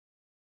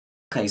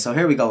Okay, so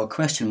here we go, a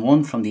question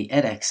 1 from the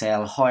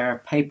Edexcel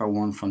Higher, paper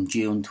 1 from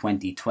June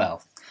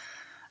 2012.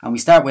 And we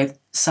start with,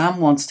 Sam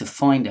wants to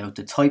find out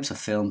the types of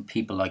film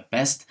people like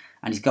best,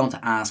 and he's going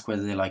to ask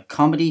whether they like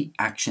comedy,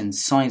 action,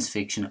 science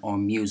fiction or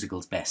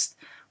musicals best.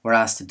 We're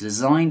asked to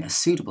design a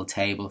suitable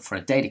table for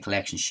a data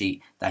collection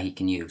sheet that he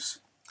can use.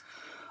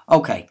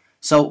 Okay,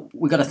 so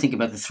we got to think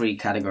about the three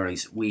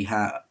categories. We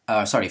have,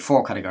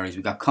 four categories.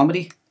 We got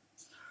comedy,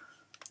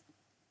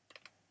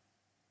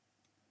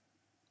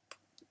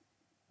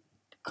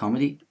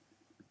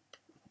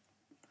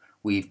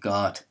 we've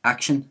got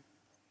action,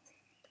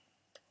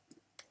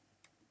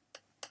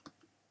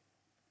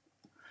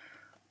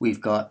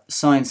 we've got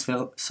science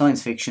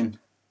fiction,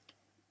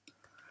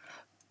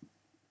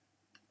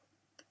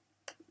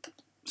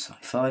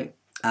 sci-fi,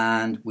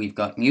 and we've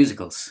got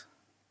musicals.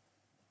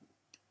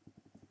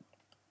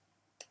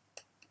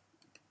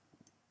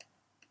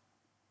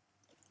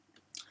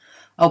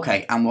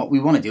 Okay, and what we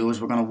want to do is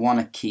we're going to want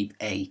to keep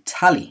a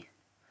tally.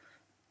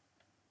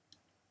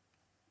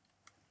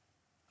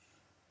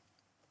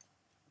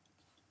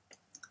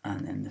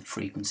 And then the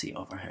frequency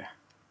over here.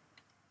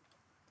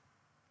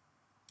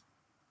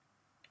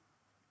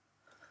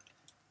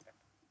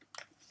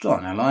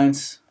 Drawing our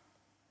lines.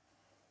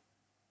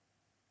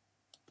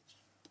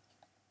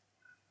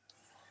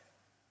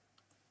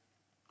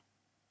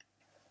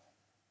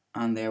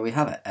 And there we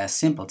have it, a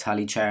simple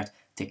tally chart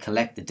to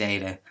collect the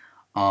data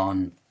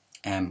on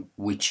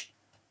which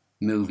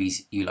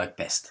movies you like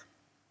best.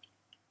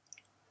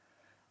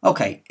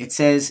 Okay, it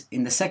says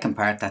in the second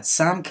part that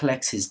Sam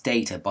collects his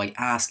data by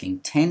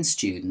asking 10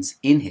 students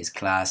in his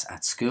class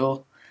at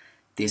school.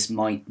 This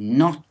might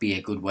not be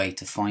a good way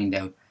to find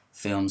out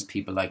films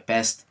people like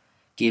best.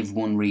 Give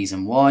one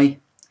reason why.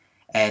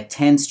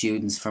 10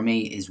 students for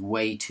me is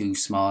way too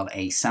small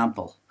a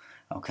sample.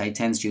 Okay,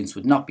 10 students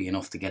would not be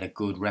enough to get a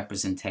good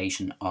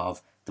representation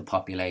of the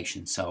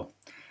population. So,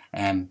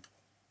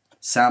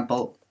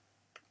 sample,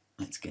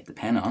 let's get the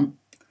pen on.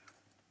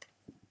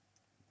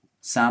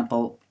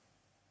 Sample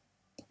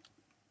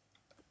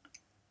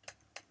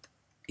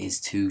is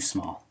too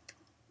small.